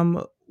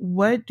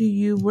 what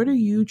are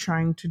you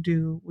trying to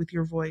do with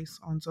your voice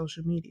on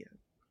social media?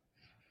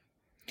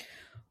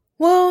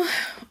 Well,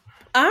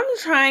 I'm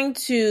trying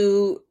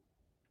to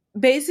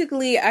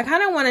basically, I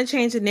kind of want to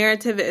change the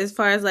narrative as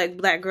far as like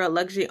Black girl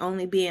luxury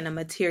only being a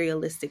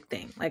materialistic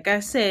thing. Like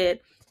I said,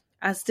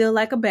 I still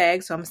like a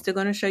bag, so I'm still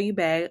going to show you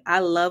bag. I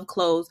love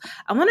clothes.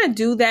 I want to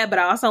do that, but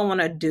I also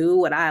want to do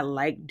what I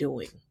like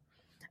doing.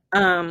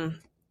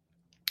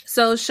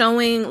 So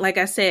showing, like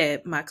I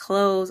said, my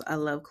clothes. I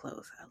love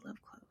clothes. I love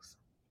clothes.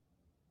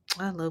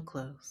 I love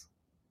clothes.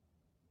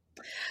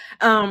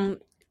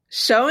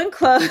 Showing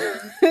clothes,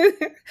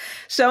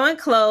 showing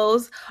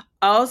clothes.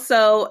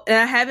 Also, and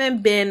I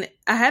haven't been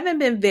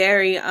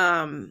very,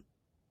 I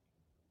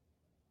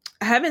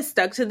haven't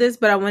stuck to this,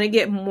 but I want to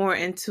get more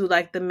into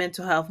like the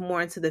mental health,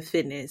 more into the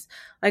fitness.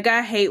 Like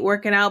I hate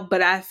working out,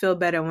 but I feel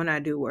better when I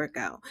do work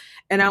out.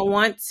 And I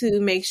want to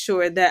make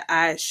sure that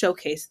I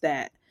showcase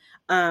that.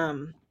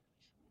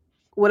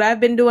 What I've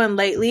been doing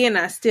lately, and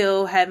I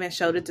still haven't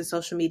showed it to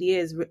social media,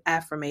 is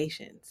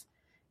affirmations.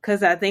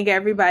 Because I think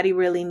everybody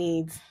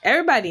needs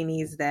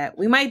that.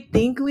 We might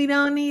think we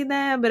don't need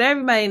that, but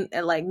everybody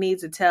like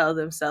needs to tell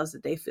themselves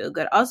that they feel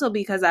good. Also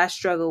because I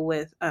struggle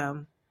with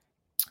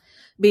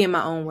being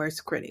my own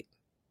worst critic.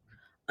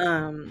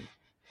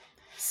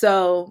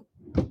 So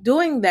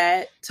doing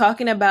that,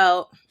 talking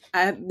about,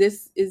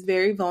 this is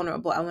very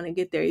vulnerable. I want to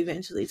get there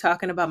eventually,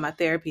 talking about my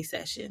therapy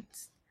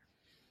sessions.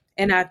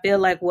 And I feel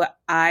like what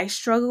I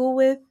struggle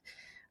with,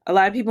 a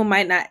lot of people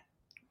might not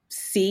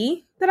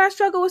see that I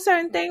struggle with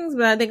certain things,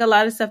 but I think a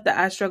lot of stuff that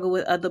I struggle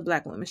with, other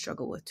Black women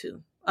struggle with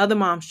too. Other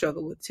moms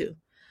struggle with too.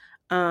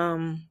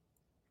 So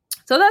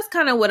that's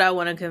kind of what I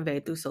want to convey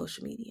through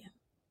social media.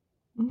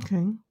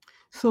 Okay.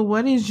 So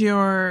what's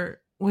your,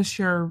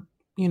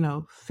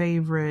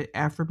 favorite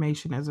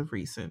affirmation as of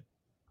recent?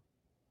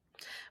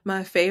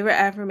 My favorite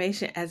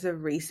affirmation as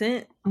of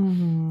recent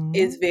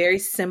is very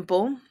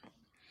simple,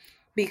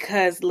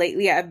 because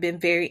lately I've been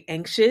very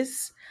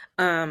anxious.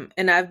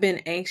 And I've been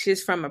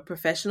anxious from a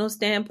professional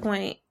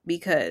standpoint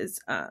because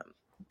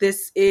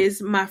this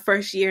is my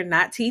first year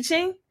not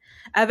teaching.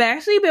 I've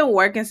actually been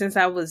working since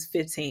I was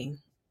 15,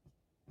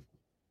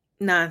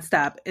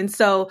 nonstop. And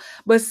so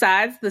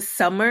besides the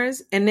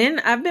summers, and then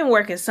I've been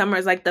working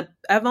summers,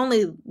 I've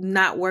only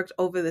not worked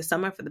over the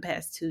summer for the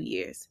past 2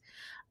 years.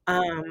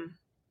 I'm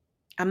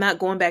not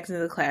going back into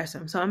the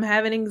classroom. So I'm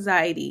having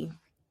anxiety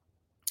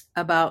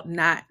about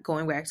not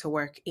going back to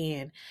work,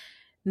 and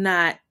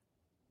not,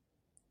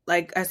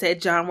 like I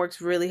said, John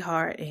works really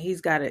hard and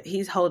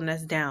he's holding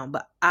us down,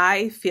 but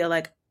I feel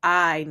like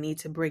I need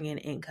to bring in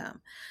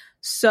income.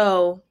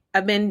 So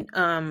I've been,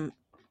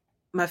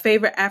 my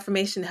favorite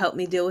affirmation to help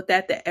me deal with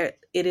that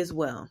it is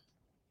well.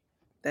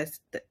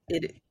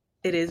 It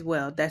is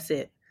well. That's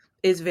it.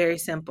 It's very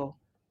simple.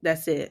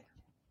 That's it.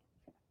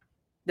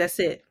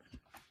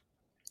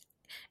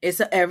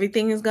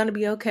 Everything is going to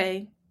be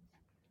okay.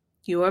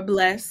 You are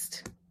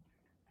blessed.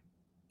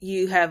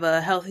 You have a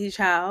healthy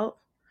child.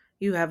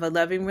 You have a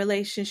loving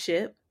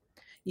relationship.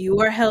 You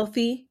are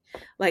healthy.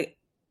 Like,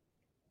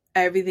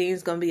 everything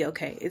is going to be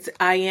okay.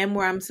 I am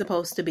where I'm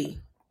supposed to be.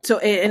 So,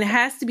 and it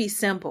has to be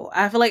simple.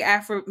 I feel like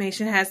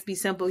affirmation has to be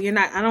simple.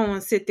 I don't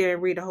want to sit there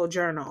and read a whole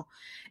journal.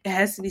 It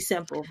has to be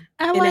simple.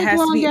 I like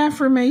long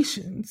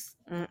affirmations.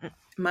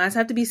 Mine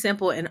have to be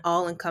simple and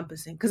all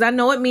encompassing. Because I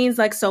know it means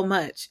like so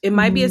much. It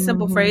might be a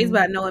simple phrase,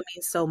 but I know it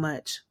means so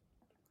much.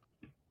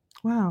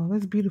 Wow,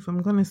 that's beautiful.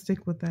 I'm going to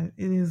stick with that.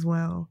 It is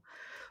well.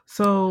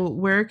 So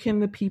where can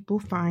the people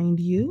find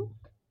you?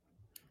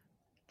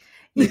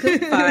 You can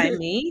find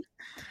me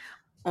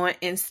on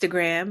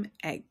Instagram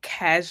at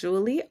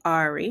Casually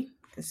Ari.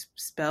 It's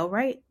spelled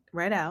right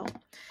out.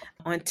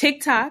 On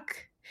TikTok,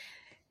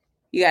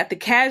 you got the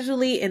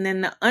casually and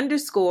then the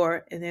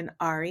underscore and then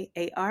Ari,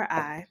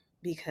 Ari,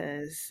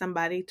 because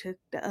somebody took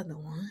the other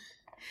one.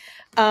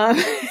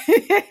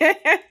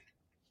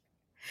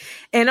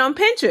 And on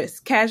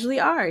Pinterest, Casually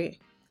Ari.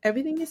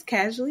 Everything is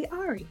Casually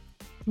Ari.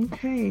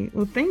 Okay.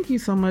 Well, thank you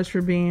so much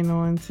for being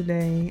on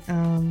today.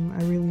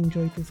 I really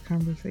enjoyed this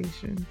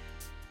conversation.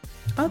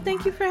 Oh,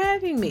 thank you for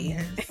having me.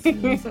 Yes,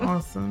 it was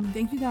awesome.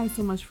 Thank you guys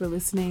so much for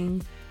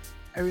listening.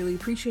 I really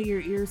appreciate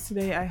your ears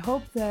today. I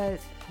hope that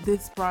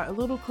this brought a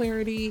little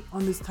clarity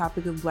on this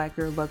topic of Black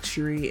girl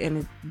luxury and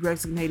it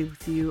resonated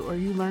with you, or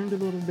you learned a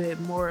little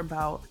bit more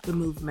about the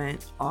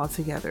movement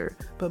altogether.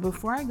 But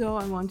before I go,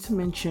 I want to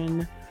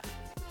mention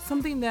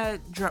something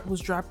that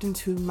was dropped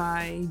into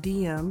my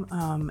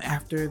DM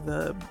after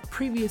the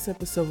previous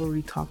episode where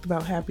we talked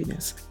about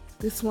happiness.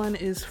 This one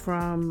is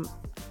from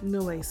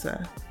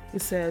Noesa.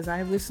 It says,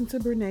 I've listened to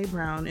Brene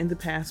Brown in the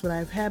past, but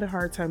I've had a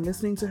hard time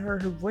listening to her.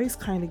 Her voice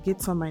kind of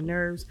gets on my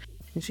nerves,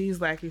 and she's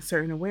lacking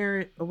certain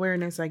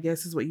awareness, I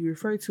guess is what you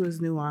refer to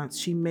as nuance.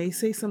 She may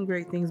say some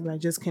great things, but I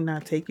just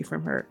cannot take it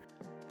from her.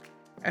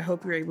 I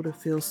hope you're able to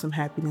feel some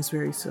happiness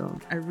very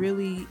soon. I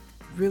really,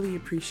 really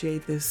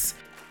appreciate this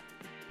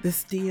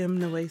DM,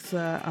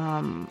 Nalesa.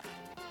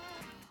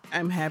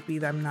 I'm happy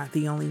that I'm not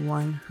the only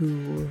one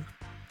who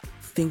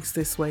thinks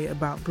this way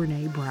about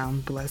Brene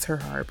Brown, bless her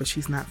heart, but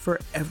she's not for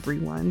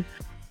everyone.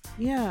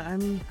 Yeah,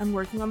 I'm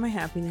working on my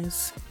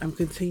happiness. I'm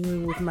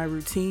continuing with my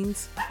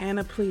routines.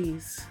 Anna,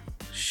 please.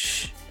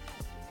 Shh.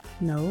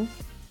 No,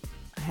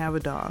 I have a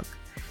dog.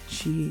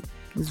 She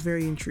was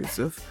very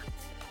intrusive.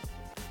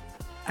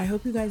 I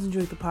hope you guys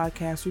enjoyed the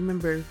podcast.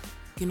 Remember, you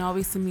can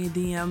always send me a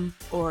DM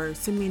or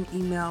send me an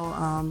email.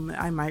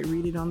 I might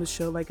read it on the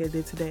show like I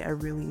did today. I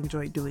really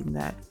enjoyed doing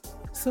that.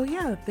 So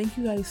yeah, thank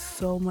you guys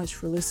so much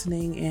for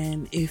listening.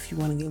 And if you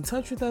want to get in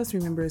touch with us,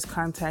 remember it's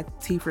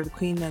contact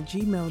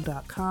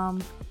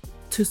teaforthequeen@gmail.com.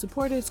 To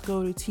support us,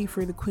 go to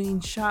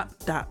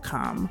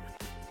teaforthequeenshop.com.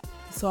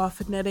 It's all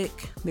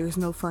phonetic. There's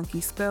no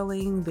funky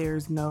spelling.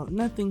 There's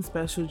nothing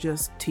special,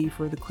 just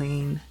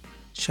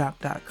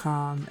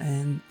teaforthequeenshop.com.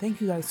 And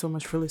thank you guys so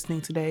much for listening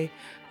today.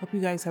 Hope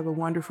you guys have a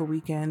wonderful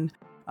weekend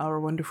or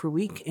a wonderful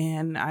week.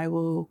 And I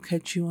will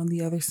catch you on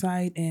the other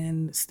side.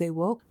 And stay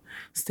woke,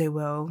 stay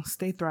well,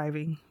 stay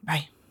thriving.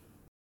 Bye.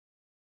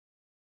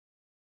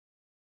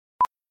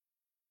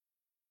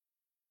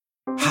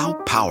 How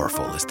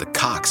powerful is the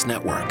Cox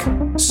network?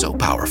 So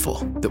powerful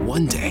that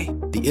one day,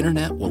 the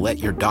internet will let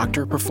your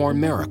doctor perform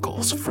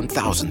miracles from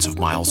thousands of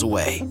miles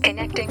away.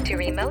 Connecting to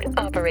remote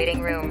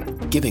operating room.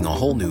 Giving a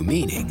whole new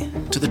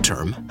meaning to the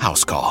term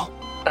house call.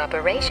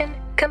 Operation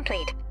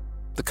complete.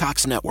 The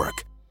Cox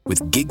network.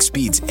 With gig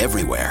speeds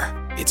everywhere,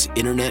 it's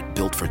internet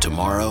built for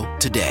tomorrow,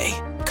 today.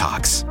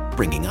 Cox,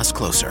 bringing us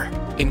closer.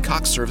 In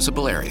Cox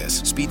serviceable areas,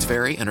 speeds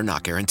vary and are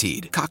not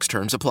guaranteed. Cox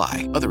terms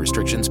apply. Other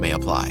restrictions may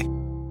apply.